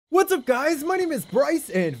What's up, guys? My name is Bryce,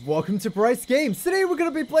 and welcome to Bryce Games. Today we're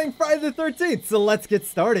gonna be playing Friday the 13th, so let's get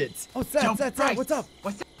started. Oh, Sat, what's up?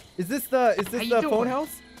 What's up? Is this the phone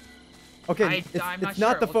house? Okay, it's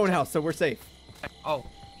not the phone house, so we're safe. Oh,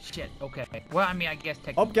 shit. Okay. Well, I mean, I guess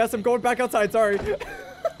technically. Oh, guess I'm going back outside. Sorry.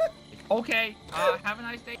 Okay. Have a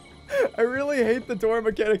nice day. I really hate the door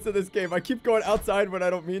mechanics of this game. I keep going outside when I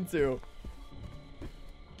don't mean to.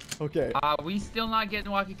 Okay. We still not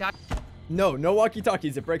getting walkie-talkie? No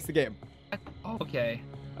walkie-talkies. It breaks the game. Okay.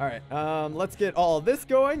 All right. Let's get all of this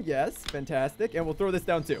going. Yes, fantastic. And we'll throw this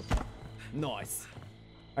down too. Nice.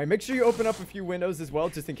 All right. Make sure you open up a few windows as well,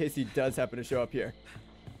 just in case he does happen to show up here.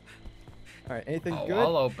 All right. Anything good?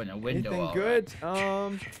 I'll open a window. Anything good?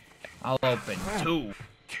 I'll open two.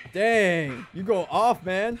 Dang, you go off,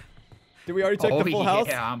 man. Did we already check the full house?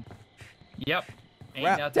 Yep.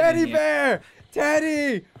 Teddy bear!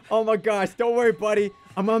 Teddy! Oh my gosh, don't worry, buddy.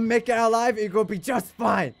 I'm gonna make it out alive and you're gonna be just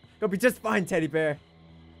fine. You'll be just fine, Teddy bear.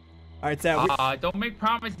 All right, Sam. Don't make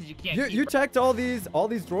promises you can't keep. You checked all these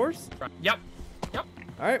drawers? Yep. All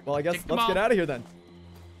right, well, I guess let's get out of here then.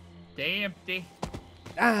 Stay empty.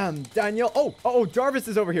 Damn, Daniel. Oh, Jarvis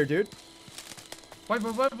is over here, dude. What?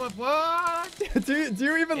 do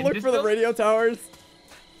you even look for the radio towers?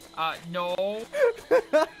 No.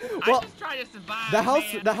 Well, I'm just trying to survive.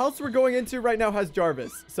 The house we're going into right now has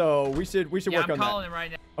Jarvis, so we should work on that. I'm calling it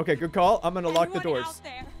right now. Okay, good call. I'm gonna lock the doors. Out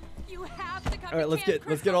there, you have to come. All right,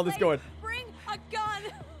 let's get all this going. Bring a gun.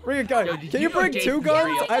 Bring a gun. Yo, Can you bring two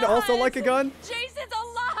guns? I'd also like a gun. Jason's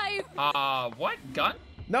alive. What gun?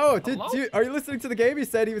 No, are you listening to the game? He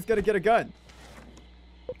said he was gonna get a gun.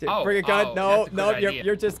 Bring a gun. No,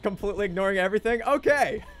 you're just completely ignoring everything.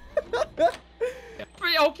 Okay.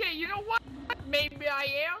 Okay, you know what? Maybe I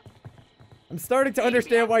am. I'm starting to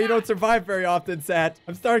understand why you don't survive very often, Sat.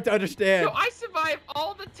 I'm starting to understand. No, I survive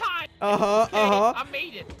all the time. I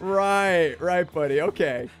made it. Right, buddy.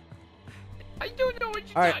 Okay. I don't know what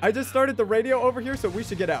you All right, I just started the radio over here, so we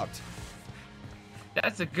should get out.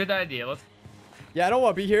 That's a good idea. Yeah, I don't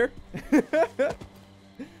want to be here.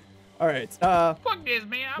 All right. Fuck this,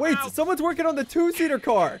 man. I'm out. Someone's working on the two-seater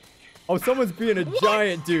car. Oh, someone's being a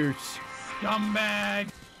giant douche. Scumbag.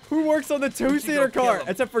 Who works on the two-seater car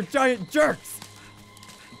except for giant jerks?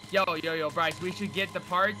 Yo, Bryce, we should get the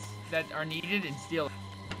parts that are needed and steal it.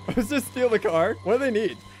 Let's just steal the car. What do they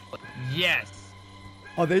need? Yes.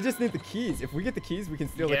 Oh, they just need the keys. If we get the keys, we can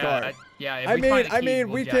steal the car. I mean,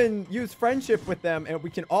 we can use friendship with them, and we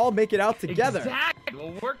can all make it out together. Exactly.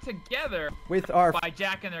 We'll work together by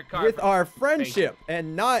jacking their car. With our friendship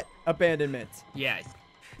and not abandonment. Yes.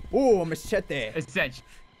 Ooh, machete. Essentially.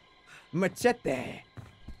 Machete.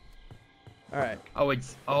 All right.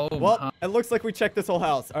 Well, it looks like we checked this whole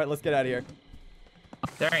house. All right, let's get out of here.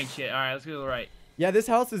 There ain't shit. All right, let's go to the right. Yeah, this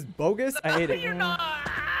house is bogus. I hate it. You're not.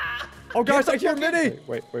 Oh gosh, I hear Minnie.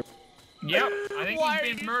 Wait. Yep, I think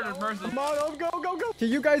he's being murdered mercilessly. Come on, go. Can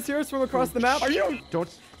you guys hear us from across the map?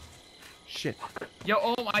 Don't. Shit.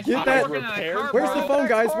 Yo, I Get thought that. working on a car. Where's the phone,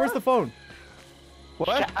 guys? Where's the phone?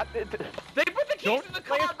 What? They put the keys in the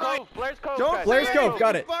car, bro. Blair's Cove,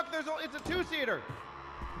 got it. Fuck, it's a two-seater.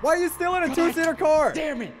 Why are you stealing a two-seater car?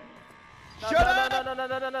 Damn it. Shut up!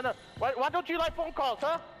 No. Why don't you like phone calls,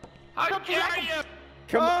 huh? How dare you?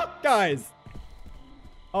 Come on, guys.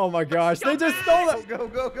 Oh my gosh, they just stole it. Go.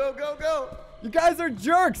 You guys are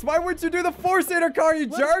jerks. Why wouldn't you do the four-seater car, you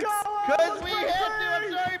jerks? Because we had to.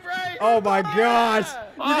 I'm sorry, Bryce. Oh my gosh.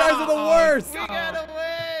 You guys are the worst. We got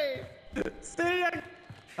away.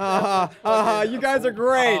 You guys are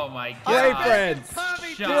great. Oh my god. Great friends.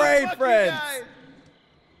 Great friends.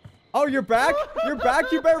 Oh, you're back? You're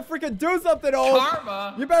back? You better freaking do something, old.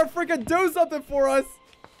 Karma. You better freaking do something for us.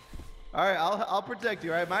 All right, I'll protect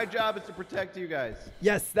you. All right, my job is to protect you guys.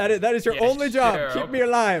 Yes, that is your only job. Sure, Keep me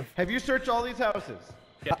alive. Have you searched all these houses?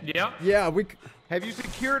 Yeah. Yeah, Have you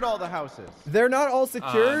secured all the houses? They're not all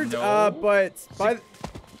secured, no. but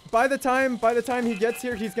by the time he gets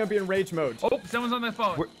here, he's gonna be in rage mode. Oh, someone's on the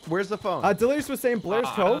phone. Where's the phone? Delirious was saying Blair's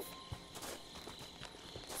Cove.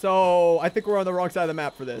 So I think we're on the wrong side of the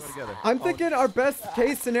map for this. I'm thinking our best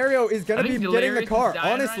case scenario is gonna be getting the car.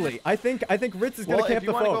 Honestly, I think Ritz is gonna camp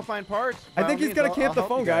the phone. Go find parts, I think he's gonna camp the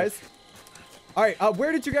phone, guys. All right,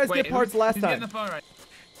 where did you guys get parts last time? The phone right.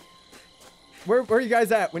 Where are you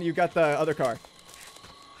guys at when you got the other car?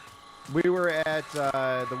 We were at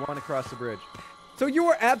the one across the bridge. So you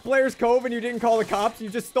were at Blair's Cove and you didn't call the cops? You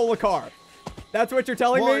just stole a car. That's what you're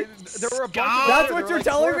telling me? There were a bunch of That's what you're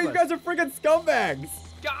telling me? You guys are freaking scumbags.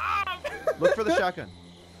 Look for the shotgun.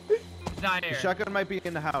 It's not here. The shotgun might be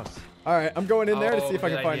in the house. All right, I'm going in there to see if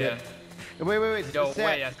I can find it. Wait. No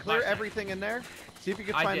way, Clear everything in there. See if you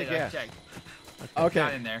can find the gas. Okay.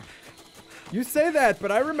 Not in there. You say that,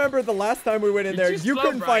 but I remember the last time we went in You're there, too you slow,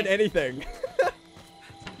 couldn't find Bryce. anything.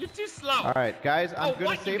 You're too slow. All right, guys, I'm Oh, gonna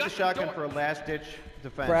what? You save got the the shotgun door. for a last-ditch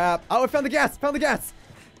defense. Crap. Oh, I found the gas. Found the gas.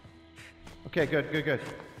 Okay, good.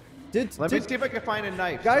 Let me see if I can find a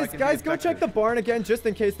knife. Guys, go check the barn again, just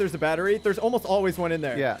in case there's a battery. There's almost always one in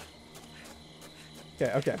there. Yeah.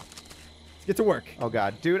 Okay. Let's get to work. Oh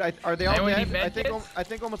God, dude, are they all Anyone dead? need med I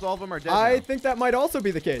think almost all of them are dead. I now. think that might also be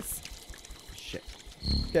the case. Shit.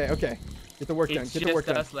 Okay. Get the work done. It's Get the work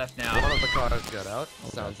just done. us left One now. of the cars got out,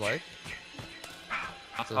 sounds like.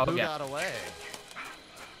 So who Okay. got away?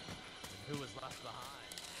 Who was left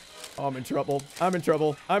behind? Oh, I'm in trouble. I'm in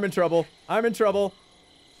trouble.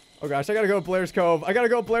 Oh gosh, I gotta go to Blair's Cove. I gotta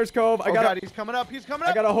Oh God, he's coming up.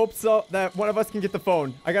 I gotta hope so that one of us can get the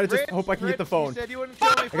phone. I gotta just hope I can get the phone. You said you wouldn't kill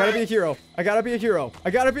me, I gotta be a hero.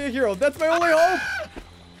 I gotta be a hero. That's my only hope.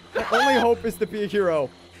 My only hope is to be a hero.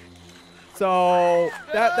 So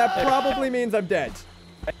that probably means I'm dead.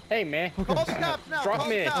 Hey, man. Call the cops now. Drop Call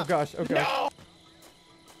me. the Oh cops. gosh.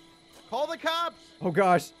 Call the cops. Oh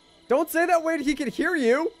gosh. Don't say that way he can hear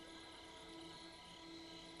you.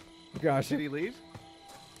 Oh gosh. Did he leave?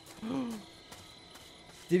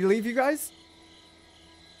 Did he leave you guys?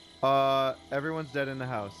 Everyone's dead in the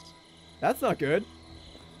house. That's not good.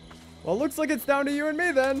 Well, looks like it's down to you and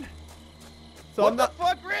me then. So What I'm the not.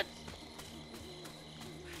 fuck, Ritz?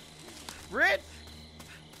 Ritz?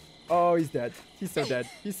 Oh, he's dead. He's so dead.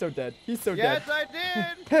 Yes, I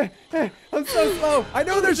did. I'm so slow. I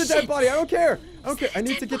know there's a dead body. I don't care. I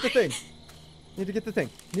need to get the thing. Need to get the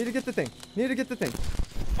thing.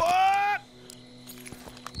 Fuck!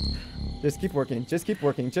 Just keep working. Ritz,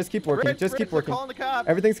 Ritz, they're calling the cops.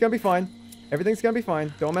 Everything's gonna be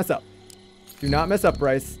fine. Don't mess up. Do not mess up,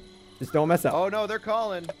 Bryce. Just don't mess up. Oh no, they're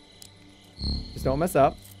calling. Just don't mess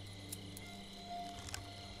up.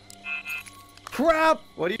 Crap!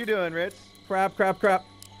 What are you doing, Ritz? Crap.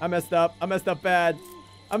 I messed up bad.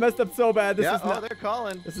 I messed up so bad. They're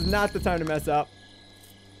calling. This is not the time to mess up.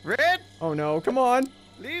 Ritz, Oh no, come on.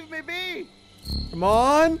 leave me be. Come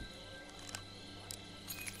on.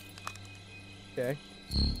 Okay.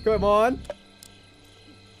 Come on.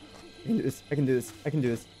 I can do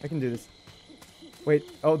this. Wait.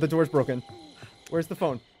 Oh, the door's broken. Where's the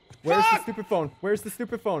phone? Where's the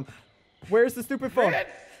stupid phone? Ritz,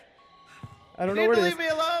 I don't know you where it leave is. me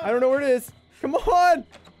alone. I don't know where it is. Come on.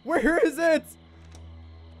 Where is it?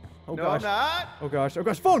 Oh No, gosh. I'm not. Oh gosh.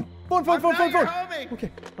 Phone. I'm not your homie.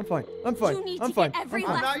 Okay. I'm fine. You need to get every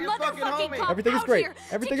I'm last not your fucking motherfucking homie. cop Everything is out great. here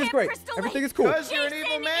Everything to is get great. Crystal Everything Lake. is cool. Because you're an evil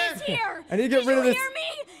Jason man. is here. I need to get rid of Did this. you hear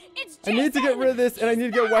me? It's I need to get rid of this, and I need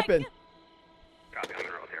to get a weapon. Copy on the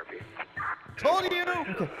road therapy. Told you.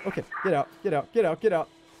 Okay. Get out.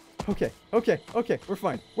 Okay. We're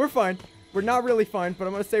fine. We're not really fine, but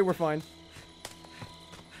I'm gonna say we're fine.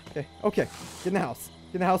 Okay. Get in the house.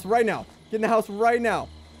 Get in the house right now.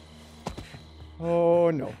 Oh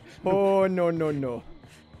no. Oh no.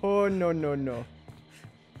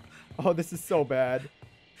 Oh, this is so bad.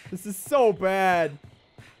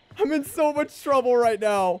 I'm in so much trouble right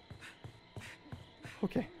now.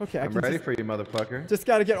 Okay. I'm ready for you, motherfucker. Just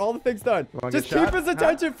gotta get all the things done. wanna Just get keep shot? his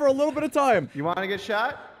attention for a little bit of time. You want to get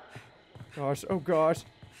shot? Gosh.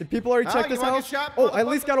 Did people already check you this wanna house? get shot, Oh, I at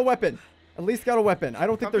least motherfucker? got a weapon. I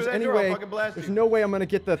don't think Come there's through that any door, I'll way. fucking blast There's you. no way I'm gonna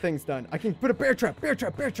get the things done. I can put a bear trap. Go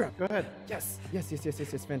ahead. Yes.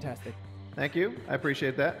 Fantastic. Thank you. I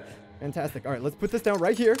appreciate that. All right, let's put this down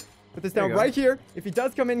right here. There you go. If he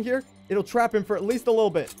does come in here, it'll trap him for at least a little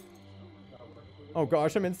bit. Oh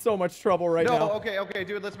gosh, I'm in so much trouble right No, now. okay,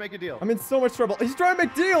 dude. Let's make a deal. I'm in so much trouble. He's trying to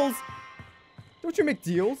make deals. Don't you make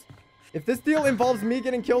deals? If this deal involves me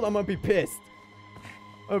getting killed, I'm gonna be pissed.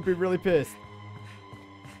 I'm gonna be really pissed.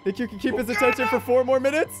 Think you can keep his attention for 4 more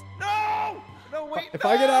minutes? No, wait. If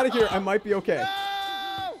I get out of here, I might be okay.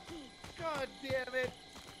 No! God damn it.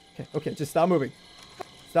 Okay, just stop moving.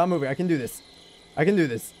 I can do this.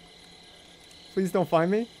 Please don't find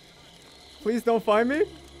me.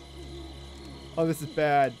 Oh, this is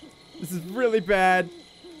bad. This is really bad.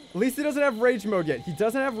 At least he doesn't have rage mode yet. He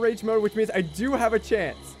doesn't have rage mode, which means I do have a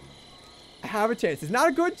chance. It's not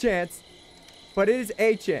a good chance, but it is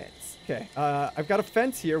a chance. Okay, I've got a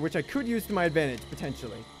fence here, which I could use to my advantage,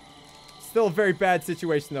 potentially. Still a very bad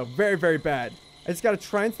situation, though. Very, very bad. I just gotta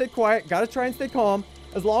try and stay quiet. Gotta try and stay calm.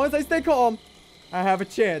 As long as I stay calm, I have a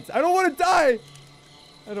chance. I don't want to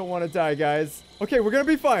die. Guys. Okay, we're gonna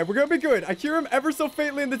be fine. We're gonna be good. I hear him ever so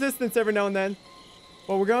faintly in the distance every now and then.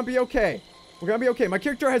 But we're gonna be okay. My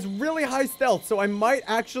character has really high stealth, so I might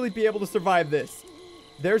actually be able to survive this.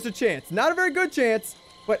 There's a chance. Not a very good chance,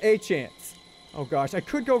 but a chance. Oh gosh, I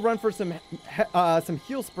could go run for some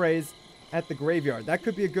heal sprays. at the graveyard. That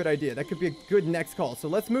could be a good idea. That could be a good next call. So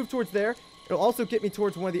let's move towards there. It'll also get me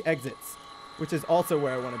towards one of the exits, which is also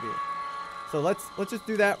where I want to be. So let's just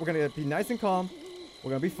do that. We're gonna be nice and calm. We're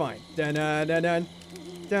gonna be fine. Dun dun dun dun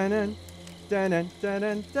dun dun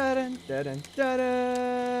dun dun dun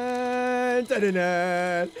dun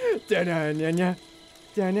dun dun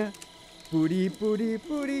dun dun. Booty, booty,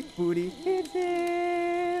 booty, booty, hit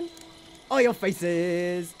in all your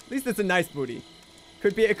faces. At least it's a nice booty.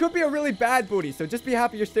 It could be a really bad booty. So just be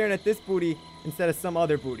happy you're staring at this booty instead of some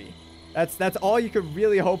other booty. That's all you could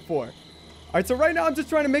really hope for. All right, so right now I'm just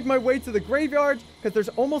trying to make my way to the graveyard because there's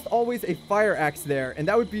almost always a fire axe there, and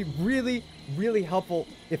that would be really, really helpful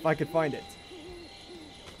if I could find it.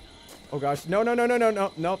 Oh gosh, no,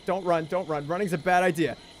 don't run, don't run. Running's a bad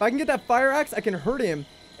idea. If I can get that fire axe, I can hurt him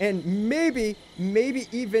and maybe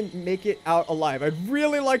even make it out alive. I'd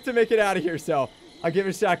really like to make it out of here, so I'll give it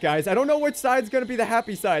a shot, guys. I don't know which side's gonna be the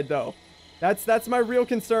happy side though. That's my real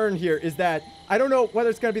concern here, is that I don't know whether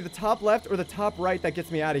it's gonna be the top left or the top right that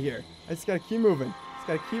gets me out of here. I just gotta keep moving.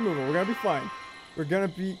 We're gonna be fine. We're gonna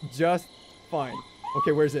be just fine.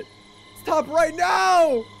 Okay, where's it? It's top right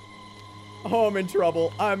now! Oh, I'm in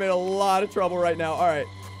trouble. I'm in a lot of trouble right now. All right,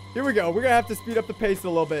 here we go. We're gonna have to speed up the pace a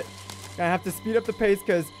little bit. Gonna have to speed up the pace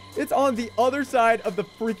because it's on the other side of the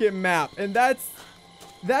freaking map. And that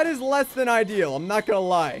is less than ideal. I'm not gonna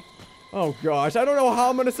lie. Oh gosh, I don't know how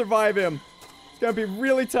I'm gonna survive him. It's gonna be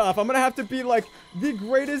really tough. I'm gonna have to be like the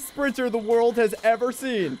greatest sprinter the world has ever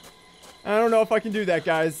seen. I don't know if I can do that,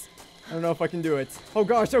 guys. I don't know if I can do it. Oh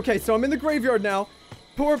gosh, okay, so I'm in the graveyard now.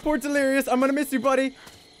 Poor Delirious. I'm gonna miss you, buddy.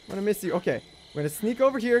 I'm gonna miss you. Okay, we're gonna sneak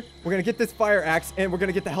over here. We're gonna get this fire axe, and we're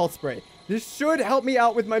gonna get the health spray. This should help me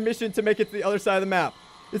out with my mission to make it to the other side of the map.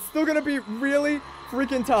 It's still gonna be really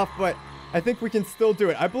freaking tough, but I think we can still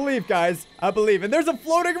do it. I believe, guys. I believe. And there's a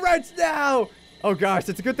floating wrench now! Oh gosh,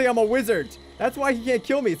 it's a good thing I'm a wizard. That's why he can't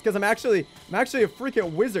kill me. It's because I'm actually a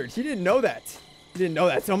freaking wizard. He didn't know that.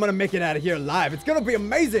 So I'm gonna make it out of here alive. It's gonna be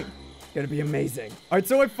amazing. All right,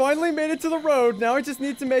 so I finally made it to the road. Now I just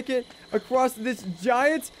need to make it across this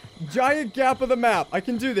giant gap of the map. I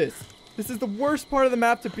can do this. This is the worst part of the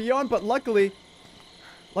map to be on, but luckily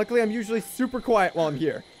I'm usually super quiet while I'm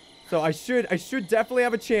here. So I should definitely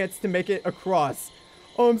have a chance to make it across.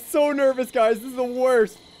 Oh, I'm so nervous, guys. This is the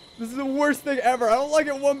worst. This is the worst thing ever. I don't like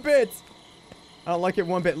it one bit.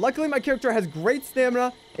 Luckily, my character has great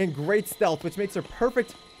stamina and great stealth, which makes her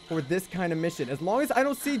perfect for this kind of mission. As long as I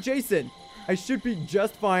don't see Jason, I should be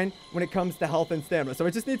just fine when it comes to health and stamina. So I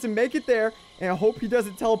just need to make it there, and I hope he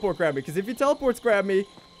doesn't teleport grab me. Because if he teleports grab me,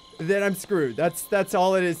 then I'm screwed. That's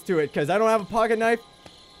all it is to it. Because I don't have a pocket knife.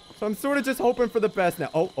 So I'm sort of just hoping for the best now.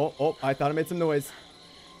 Oh, I thought I made some noise.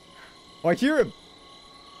 Oh, I hear him.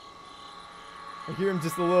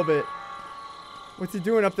 Just a little bit. What's he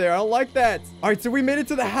doing up there? I don't like that. All right, so we made it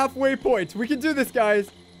to the halfway point. We can do this,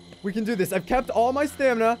 guys. We can do this. I've kept all my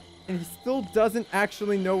stamina, and he still doesn't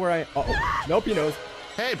actually know where I am. Uh-oh. Nope, he knows.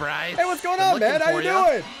 Hey, Bryce. Hey, what's going on, man? How you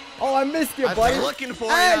doing? Oh, I missed you, buddy. I'm looking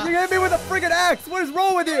for Hey, you. you hit me with a friggin' axe. What is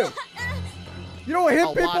wrong with you? You don't hit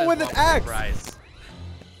people with an axe. Bryce.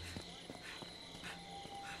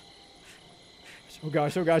 Oh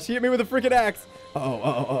gosh, he hit me with a freaking axe.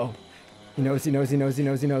 Uh-oh. He knows. I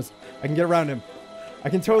can get around him. I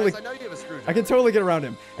can totally get around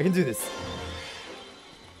him. I can do this.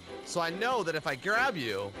 So I know that if I grab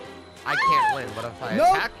you, I can't win, but if I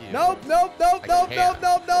attack you... Nope.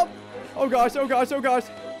 Oh gosh.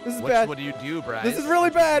 This is bad. What do you do, Bryce? This is really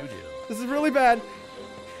bad.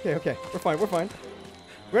 Okay. We're fine.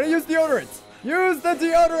 We're gonna use deodorant. Use the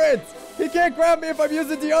deodorant. He can't grab me if I'm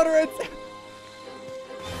using deodorant.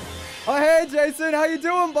 Oh, hey, Jason. How you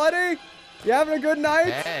doing, buddy? You having a good night?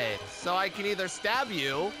 Hey, so I can either stab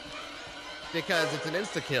you because it's an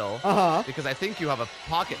insta-kill. Because I think you have a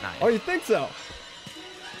pocket knife. Oh, you think so?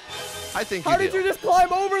 I think How did you just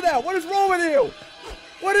climb over that? What is wrong with you?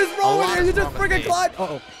 You just freaking climbed.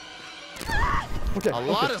 Uh-oh. Okay. A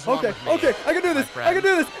lot is wrong with me, okay. I can do this.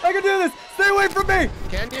 Stay away from me.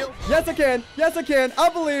 Can you? Yes, I can. I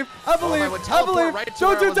believe. Right,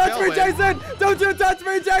 Don't you touch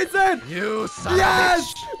me, Jason. You son of a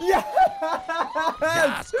bitch. Yes.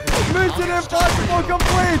 Mission impossible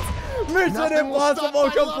complete. Mission impossible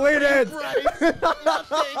completed.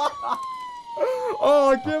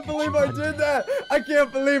 Oh, I can't believe I did that. I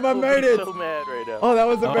can't believe I made it. I'm so mad right now. Oh, that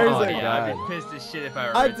was amazing. Oh, yeah, I'd be pissed as shit if I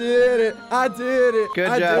were I did it.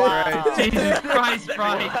 Good job, Bryce. Jesus Christ,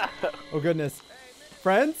 Bryce. Oh, goodness.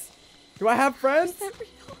 Friends? Do I have friends?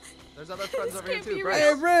 There's other friends over here too, be Bryce.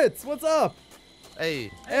 Hey, Ritz, what's up?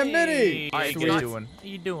 Hey. And Minnie. All right, How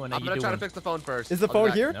you doing? I'm gonna try to fix the phone first. Is the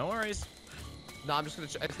phone here? No worries. No, I'm just gonna.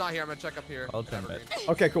 It's not here. I'm gonna check up here. I'll turn it.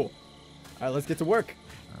 Okay, cool. All right, let's get to work.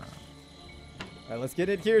 All right, let's get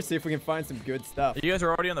in here. See if we can find some good stuff. You guys are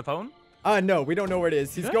already on the phone? No, we don't know where it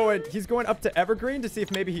is. He's going up to Evergreen to see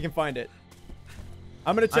if maybe he can find it.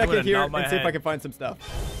 I'm gonna check it here and see if I can find some stuff.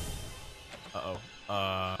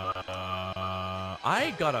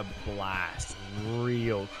 I got a blast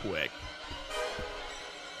real quick.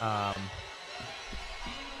 Oh,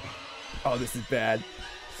 this is bad.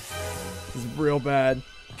 This is real bad.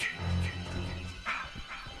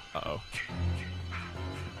 Uh-oh.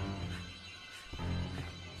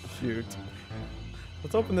 Shoot.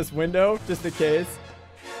 Let's open this window just in case.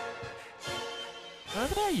 Oh,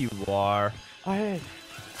 there you are. Hey.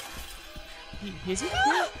 Is he?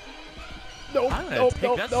 Nope, I'm gonna nope, take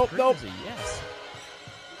nope, that nope, screen nope. as a yes.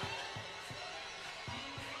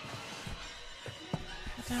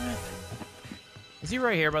 Damn it. Is he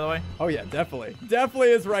right here, by the way? Oh yeah, definitely.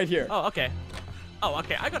 Definitely is right here. Oh, okay. Oh,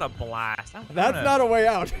 okay. I got a blast. That's not a way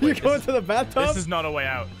out. You going to the bathtub? This is not a way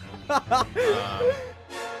out.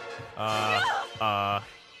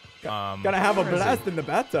 Gonna have a blast in the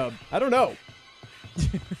bathtub. I don't know.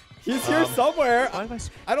 He's here somewhere. I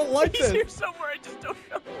don't like this. He's here somewhere. I just don't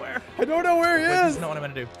know where. I don't know where he is. This is not what I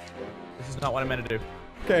meant to do. This is not what I meant to do.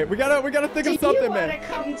 Okay, we gotta think of something, man. Do you want to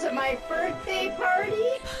come to my birthday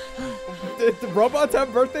party? Did the robots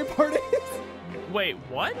have birthday parties? Wait,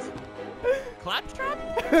 what? Claptrap?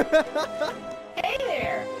 Hey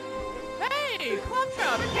there. Hey,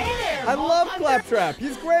 Claptrap. Hey there. I love Claptrap.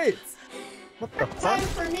 He's great. What the Time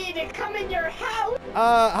fuck? for me to come in your house.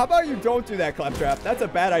 How about you don't do that, Claptrap? That's a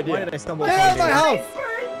bad idea. Why did I stumble Get upon out of my you? house!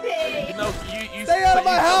 Birthday. No, you Stay out of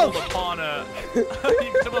my house! stumbled upon a. You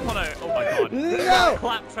stumbled upon a. Oh my god. No!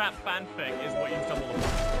 Claptrap fanfic is what you stumbled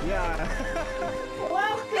upon. Yeah.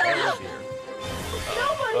 Welcome.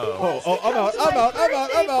 Nobody wants Oh, to come to my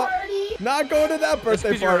I'm out. party. Not going to that birthday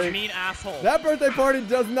Because you're a party. mean asshole. That birthday party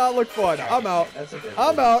does not look fun. I'm out.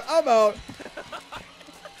 I'm out.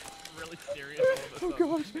 Really serious. Oh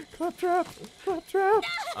gosh, Claptrap.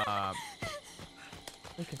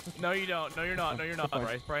 Okay. No, you don't. No, you're not. No, you're not.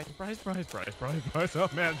 Bryce. Oh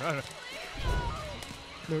man.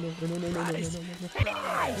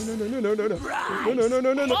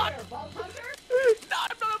 No. What? No,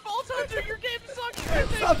 I'm not a Bolt Hunter. Your game sucks.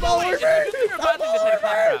 Stop following me. Stop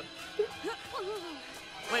following me.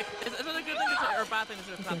 Wait, is it a good thing to say or a bad thing to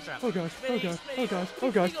say Claptrap? Oh gosh. Smitty, Get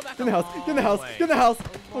in the house.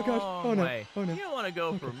 Oh gosh. Oh no. You don't want to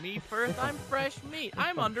go for me first. I'm fresh meat.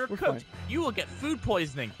 I'm We're undercooked. fine. You will get food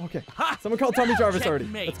poisoning. Okay. Ha! Someone called Tommy Jarvis already.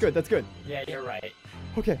 Checkmate. That's good. Yeah, you're right.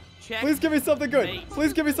 Okay. Check. Please give me something good.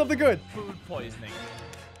 Food poisoning.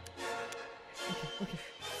 Okay.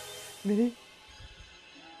 Minnie,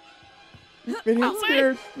 I'm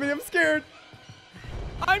scared. Minnie, I'm scared.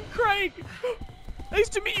 I'm Craig. Nice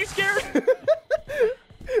to meet you, Scared.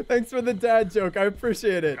 Thanks for the dad joke. I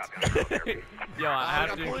appreciate it. Yo, I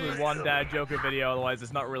have to include one dad joke a video, otherwise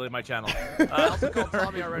it's not really my channel. I also called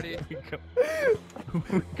Tommy already.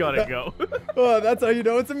 We gotta go. Oh, that's how you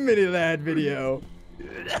know it's a mini lad video.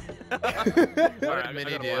 What did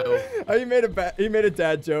Minnie do? Oh, he made a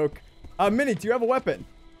dad joke. Minnie, do you have a weapon?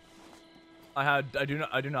 I do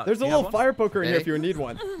not. There's a little fire poker in here if you need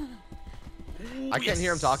one. I can't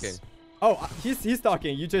hear him talking. Oh, he's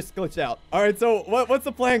talking. You just glitched out. All right, so what's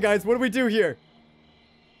the plan, guys? What do we do here?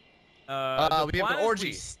 We have an orgy. An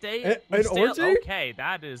orgy? Okay,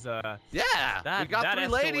 that is Yeah, we got 3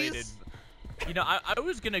 ladies. You know, I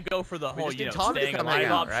was gonna go for the whole, just you need know, Tom to staying come alive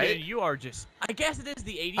hang out, option. right? You are just, I guess it is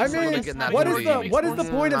the 80s. I so mean, it's not what really is makes the more sense.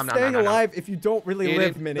 point of staying alive if you don't really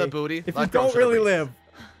live, Minnie? The booty. If you don't really live.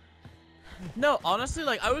 No, honestly,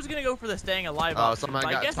 like, I was gonna go for the staying alive option. someone but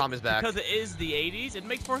I got guess Tommy's back. Because it is the 80s, it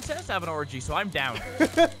makes more sense to have an orgy, so I'm down.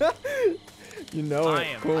 You know I it.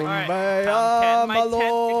 am. Kumbaya, Alright, my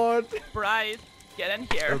lord. Bryce, get in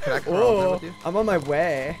here. Can I come over with Oh, you? I'm on my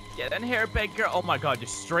way. Get in here, big girl. Oh my god,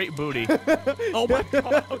 just straight booty. Oh my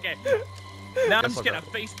god, okay. Now I'm just getting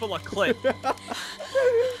a face full of clit.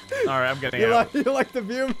 Alright, I'm getting out. You like the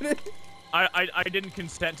view, Minnie? I didn't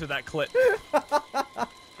consent to that clit.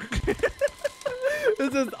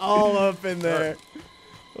 It's just all up in there.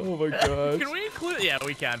 Oh my gosh. Can we include? Yeah,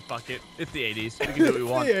 we can. Fuck it. It's the 80s. We can do what we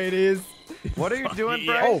want. The 80s. What are you doing,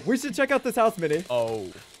 Yeah. Bryce? Oh, we should check out this house, Minnie. Oh.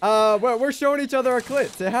 We're showing each other our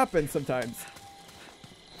clits. It happens sometimes.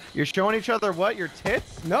 You're showing each other what? Your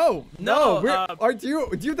tits? No. No, Do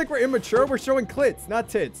you think we're immature? We're showing clits, not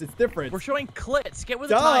tits. It's different. We're showing clits. Get with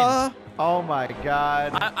the times. Oh my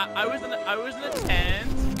god. I was in a tent.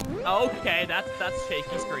 Okay, that's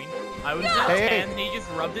shaky screen. I was in a tent and he just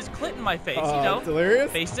rubbed his clit in my face. You know.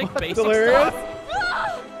 Delirious. Basic Delirious. stuff.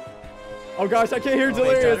 Oh gosh, I can't hear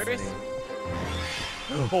Delirious.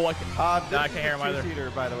 Oh, I can't hear him either. Two-seater,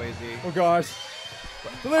 by the way, Z. Oh gosh.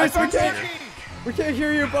 Delirious, we can't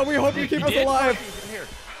hear you, but we hope you keep us alive.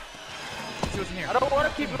 I don't want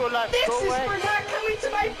to keep you alive. This is for not coming to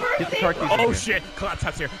my birthday. Oh shit!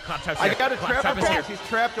 Claptrap's here. Claptrap's here. I got a trap Claptrap is here. He's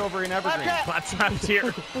trapped over in Evergreen. Claptrap's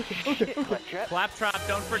here. Okay. Claptrap,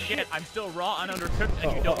 don't forget, I'm still raw and undercooked,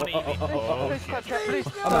 and you don't need me. Please, Claptrap, please.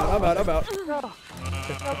 I'm out.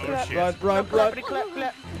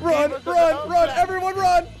 Run, everyone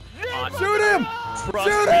run! Shoot him! Trust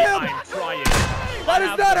Shoot me, him! I'm trying. That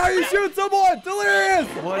is not how you shoot someone! Delirious!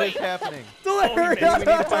 What is happening?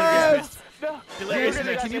 Delirious! Delirious,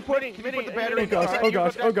 Can you put the battery in the car? Oh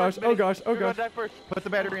gosh. Put the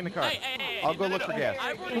battery in the car. I'll go look for gas.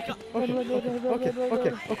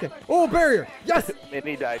 Okay. Oh, barrier! Yes!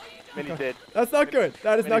 Minnie died. Minnie did. That's not good.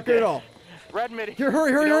 That is not good at all. Red Minnie. Here,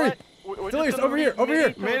 hurry! Delirious, over here!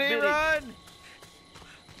 Minnie, run!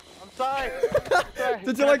 I'm sorry.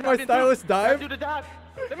 Did you like my stylish dive? Do the dive.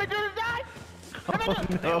 Let me do the dive.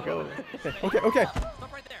 No. Okay.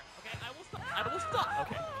 Stop right there. Okay, I will stop.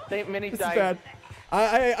 Okay. Minnie's This is dying. bad.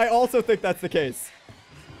 I also think that's the case.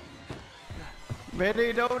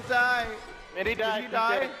 Minnie, don't die. Minnie died. Did he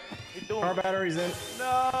die? He's doomed. Car battery's in.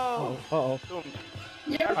 No. Uh-oh. Doomed.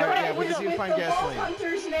 You're All right, yeah, we with just need to the find vault gasoline.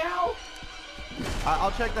 hunters now.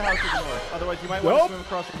 I'll check the house to the north. Otherwise, you might want to swim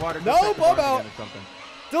across the water. Go check the I'm barn out. again or something.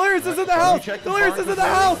 Delirious is in the house! Delirious is in the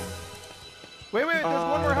house! Wait, there's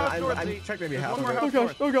one more house north. I checked maybe half One more of it. house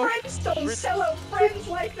north. Oh gosh. Friends don't sell out friends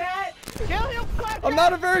like that. Kill him, Claptrap. I'm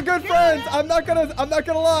not a very good friend. I'm not gonna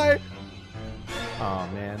lie. Oh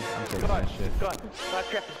man, I'm taking that shit. Gone.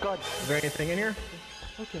 Claptrap is gone. Is there anything in here?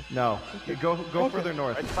 No. Go further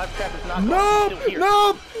north. Claptrap is not Nope! gone. He's still here.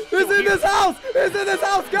 Nope! He's in this house! He's in this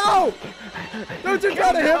house! Go! Don't you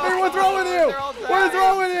try to hit me! What's wrong with you? What is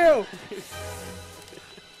wrong with you?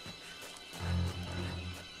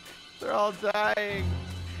 They're all dying.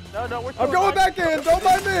 No, we're still I'm going alive. back in! Don't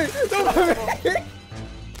mind me! Don't mind me!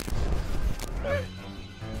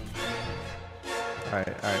 Alright,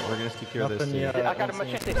 we're gonna secure this. Nothing yet. I got a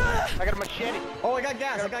machete. I got a machete. Oh, I got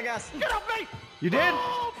gas. Get off me! You did?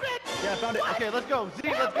 Oh, bitch! Yeah, I found it. Okay, let's go. Z,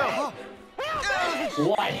 let's go.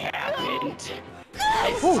 What happened?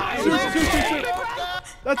 Oh, shoot.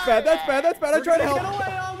 That's bad. I tried to help. Get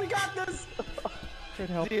away, oh, we got this.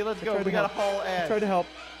 Z, let's go. We gotta haul ass. I tried to help.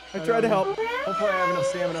 Hopefully I have enough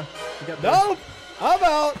stamina to get there. Nope! I'm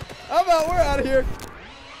out! We're out of here.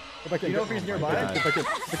 Get back in. You know if he's nearby? Get back in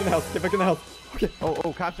the house. Get back in the house. Okay.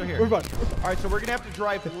 Oh, cops are here. We're fine. Alright, so we're gonna have to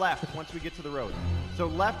drive left once we get to the road. So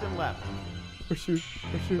left and left. Oh shoot.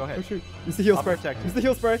 Go ahead. Use the heal I'll spray. protect you. Use the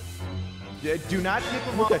heal spray. Yeah, do not tip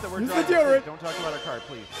them off Okay, that we're use the driving. deodorant. Don't talk about our car,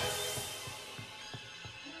 please.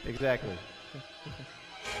 Exactly.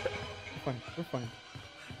 We're fine.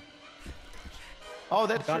 Oh,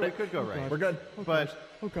 that's Got true. it. We could go right. We're good. But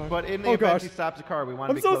Oh gosh. but in the Oh, event gosh. he stops the car, we want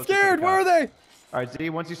to I'm be so closer to the scared. Where are cops. they? All right, Z,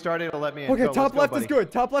 once you start it, it'll let me in. Okay, Go, top let's go, left is buddy.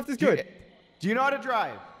 good. Top left is good. Do you know how to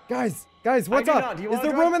drive? Guys, what's do up? not. Do you Is wanna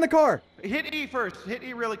there drive? room in the car? Hit E first. Hit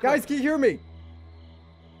E really quick. Guys, can you hear me?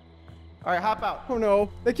 All right, hop out. Oh no,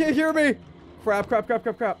 they can't hear me. Crap. Hop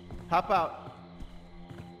out.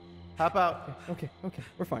 Hop out. Okay.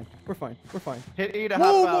 We're fine. Hit E to hop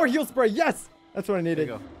out. Oh, more heal spray. Yes. That's what I needed.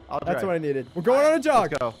 There you go. I'll That's drive. what I needed. We're going on a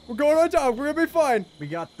jog. Let's go. We're going on a jog. We're gonna be fine. We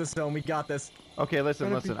got this, Zone. We got this. Okay, listen.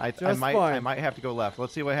 Gonna be I just might fine. have to go left.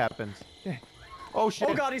 Let's see what happens. Okay. Oh shit.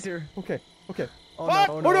 Oh God, he's here. Okay. Oh Fuck!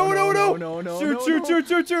 no, Oh no. Shoot.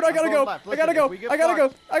 I gotta I'm go. going left. I gotta Listen, go. if we get I gotta go.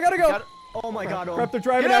 fucked- I gotta go. Gotta- Oh my God. Crap, they're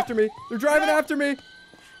driving Get out. after me. They're driving Get out. after me.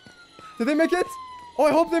 Did they make it? Oh,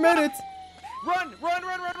 I hope they made it. Run!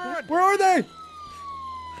 Where are they?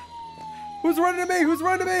 Who's running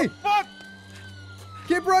to me? Fuck!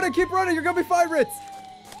 Keep running. You're gonna be fine, Ritz.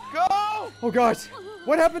 Go! Oh gosh.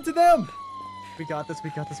 What happened to them? We got this.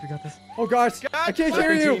 Oh gosh. I can't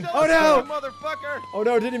hear you. Serpentine. Oh no. Motherfucker! Oh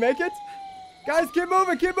no, did he make it? Guys, keep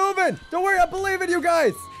moving. Don't worry, I believe in you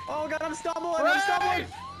guys. Oh God, I'm stumbling.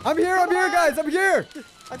 I'm here, guys. I'm here.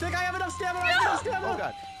 I think I have enough stamina. Oh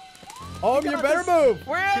god. Oh, you better move.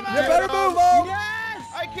 Where am You better move, oh. Yes!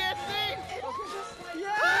 I can't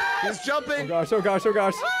see! He's jumping. Oh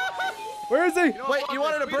gosh. Where is he? Wait, you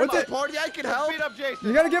wanted a birthday party? I can help. Beat up Jason.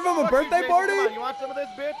 You gotta give him a Fuck birthday you, Jason. party? Come on, you want some of this,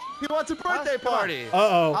 bitch? He wants a birthday Come on. party.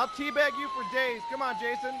 Uh-oh. I'll teabag you for days. Come on,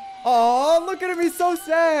 Jason. Oh, look at him. He's so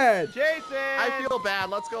sad. Jason! I feel bad.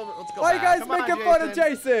 Let's go. Why are you back. guys Come on, making fun of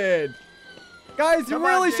Jason? Guys, you Come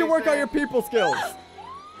on, really should work on Jason. your people skills.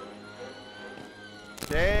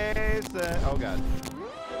 Jason. Oh god.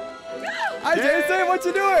 Hi, Jason. What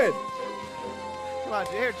you doing? Come on,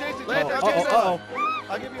 here, Jason. Land Jason. down, Jason. Uh-oh.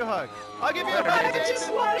 I'll give you a hug. I'll give you a hug.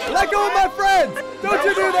 Just let Let go of my friends! Don't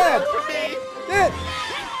you do that! Get!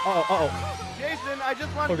 Jason, I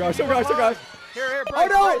just want Oh gosh, oh gosh, oh gosh. Here, Oh Bryce,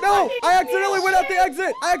 no, Bryce, no! Bryce. I accidentally went out the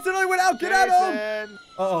exit! I accidentally went out! Get out of him! Jason.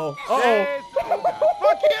 Uh-oh. Jason.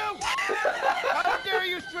 Fuck you! How dare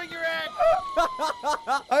you swing your axe?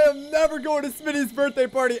 I am never going to Smitty's birthday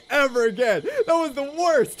party ever again. That was the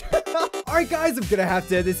worst. Alright guys, I'm gonna have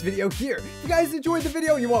to end this video here. If you guys enjoyed the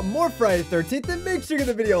video and you want more Friday the 13th, then make sure you give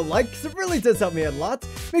the video a like, because it really does help me out a lot.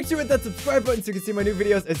 Make sure you hit that subscribe button so you can see my new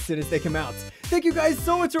videos as soon as they come out. Thank you guys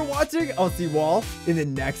so much for watching. I'll see you all in the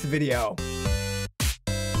next video.